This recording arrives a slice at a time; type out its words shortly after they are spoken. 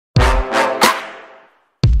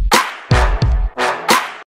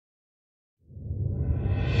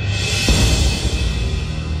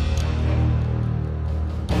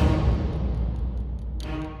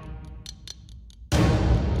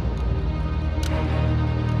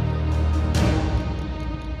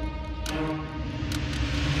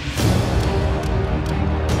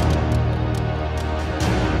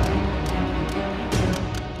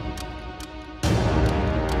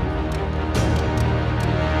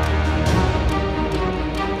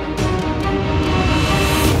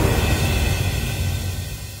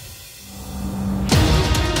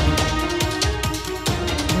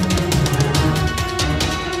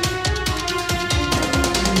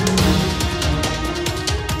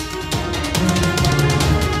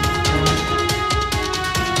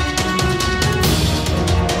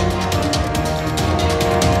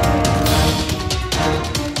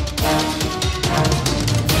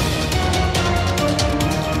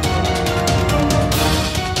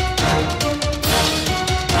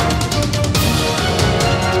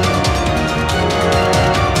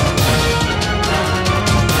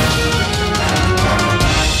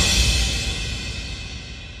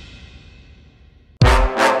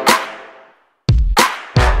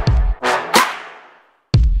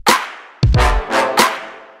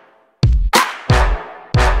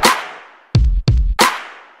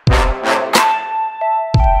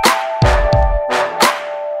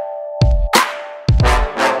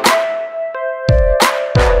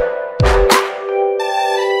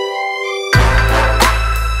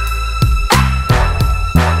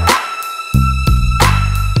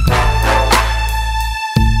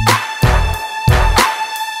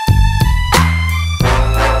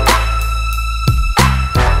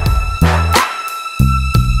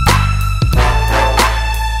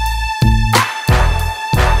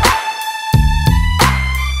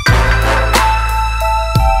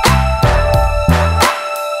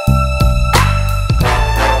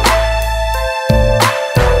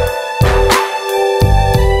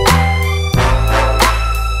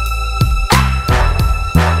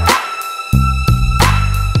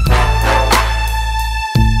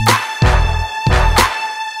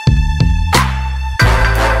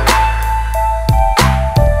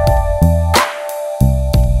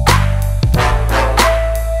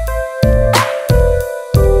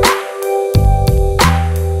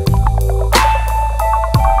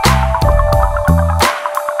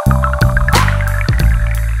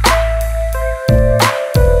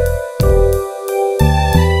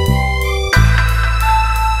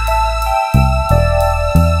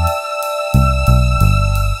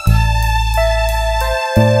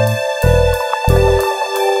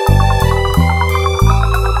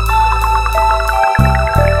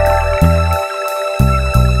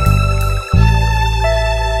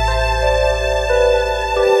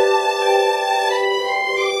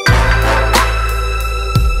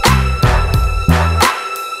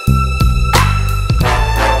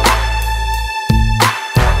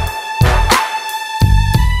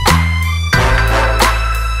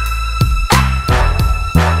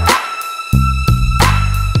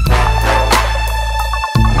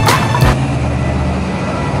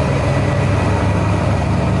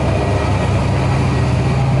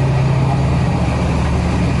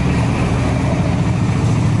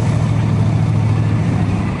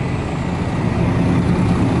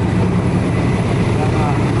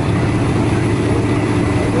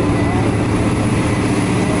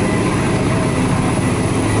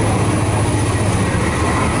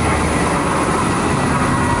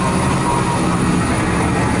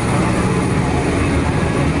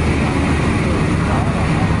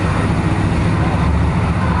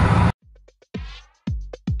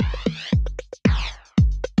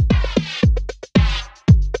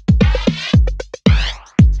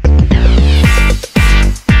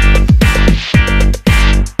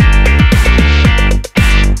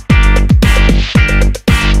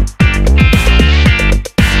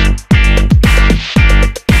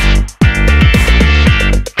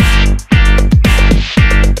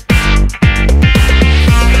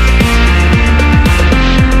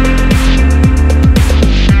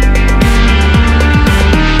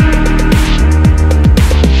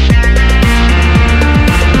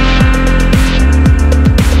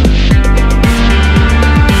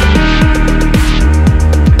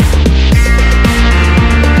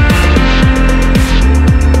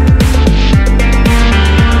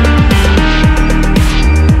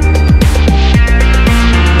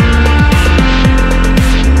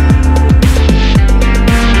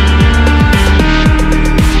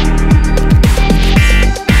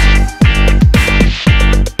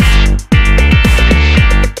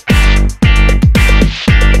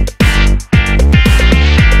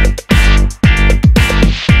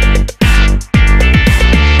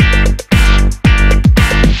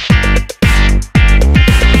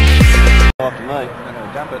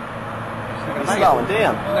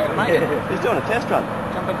mate. He's doing a test run.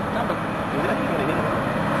 Jump it. Is he? He's going to hit it.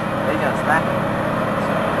 There you go, smack it.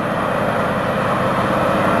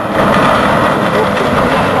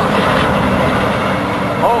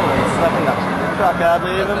 Holy slapping up. The truck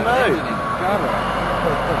hardly even moved.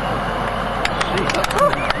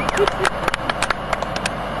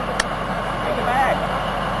 Take it back.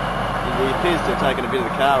 He appears to have taken a bit of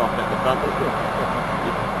the car off at the front. He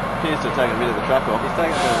appears to have taken a bit of the truck off. He's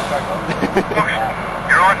taken a bit of the truck off.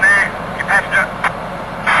 You're on there, you passenger.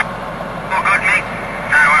 All good, mate?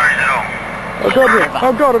 No worries at all.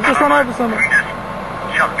 Oh God, I've just run over someone. Just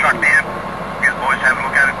shut the truck down. Get the boys to have a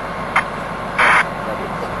look at it.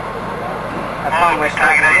 Oh, we're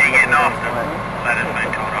taking it easy getting off. Let us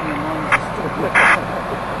been told off.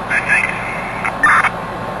 No thanks.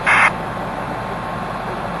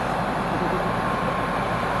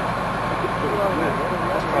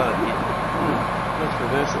 Let's try that hit. Let's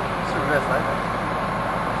reverse it. Let's reverse later.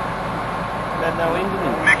 It had no engine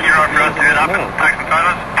in it. Nick, you're on for us, turn up and take some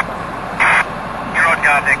photos. You're on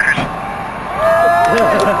guard there, Chris.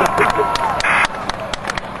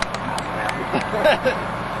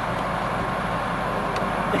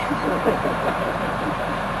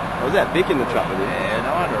 Was that Vic in the truck with you? Yeah,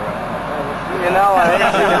 no wonder. You know,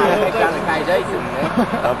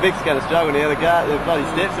 Vic's going to struggle now. The bloody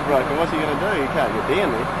steps are broken. What's he going to do? He can't get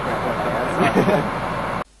down there.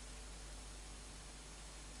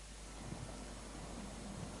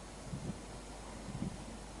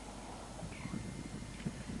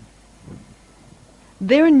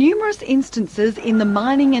 There are numerous instances in the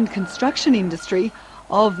mining and construction industry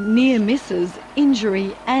of near misses,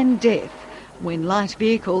 injury and death when light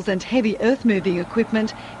vehicles and heavy earth-moving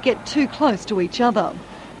equipment get too close to each other.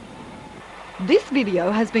 This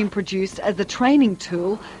video has been produced as a training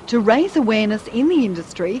tool to raise awareness in the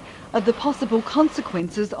industry of the possible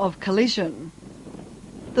consequences of collision.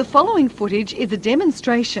 The following footage is a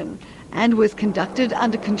demonstration and was conducted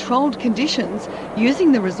under controlled conditions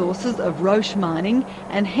using the resources of Roche Mining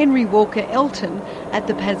and Henry Walker Elton at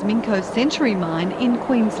the Pasminco Century Mine in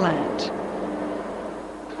Queensland.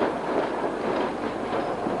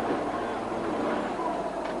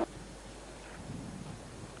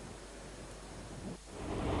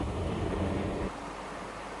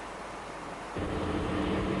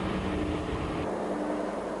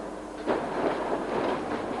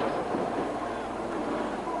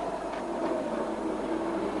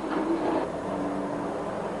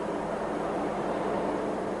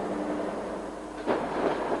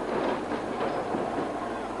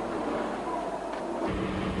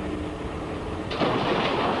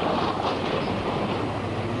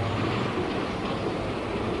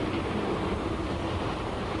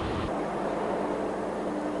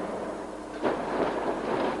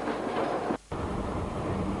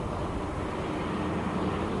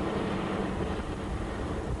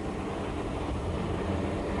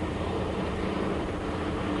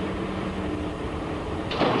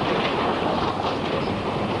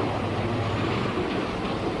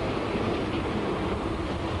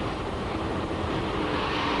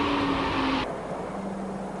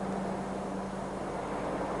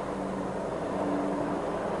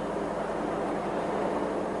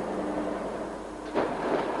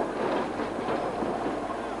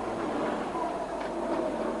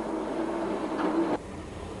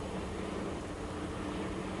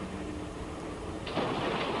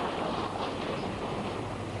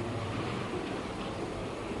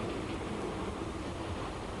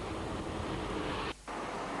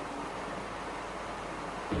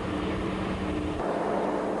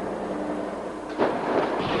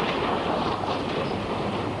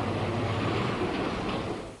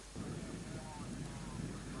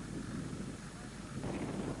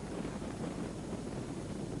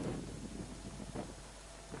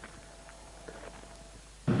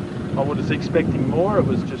 I was expecting more. It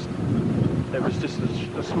was just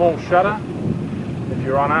a small shutter. If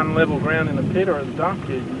you're on unlevel ground in the pit or at the dump,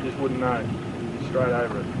 you just wouldn't know. You'd be straight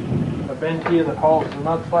over it. A bend here that holds the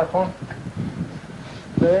mud flap on.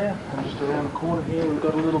 There, and just around the corner here, we've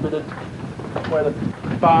got a little bit of where the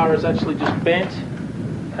bar is actually just bent.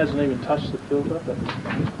 Hasn't even touched the filter, but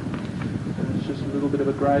there's just a little bit of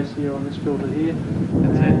a graze here on this filter here.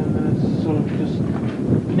 And it's sort of just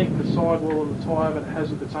nicked the sidewall of the tyre, but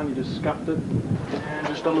it's only just scuffed it. And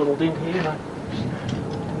just a little dent here.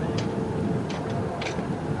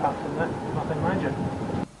 Apart from that, nothing major.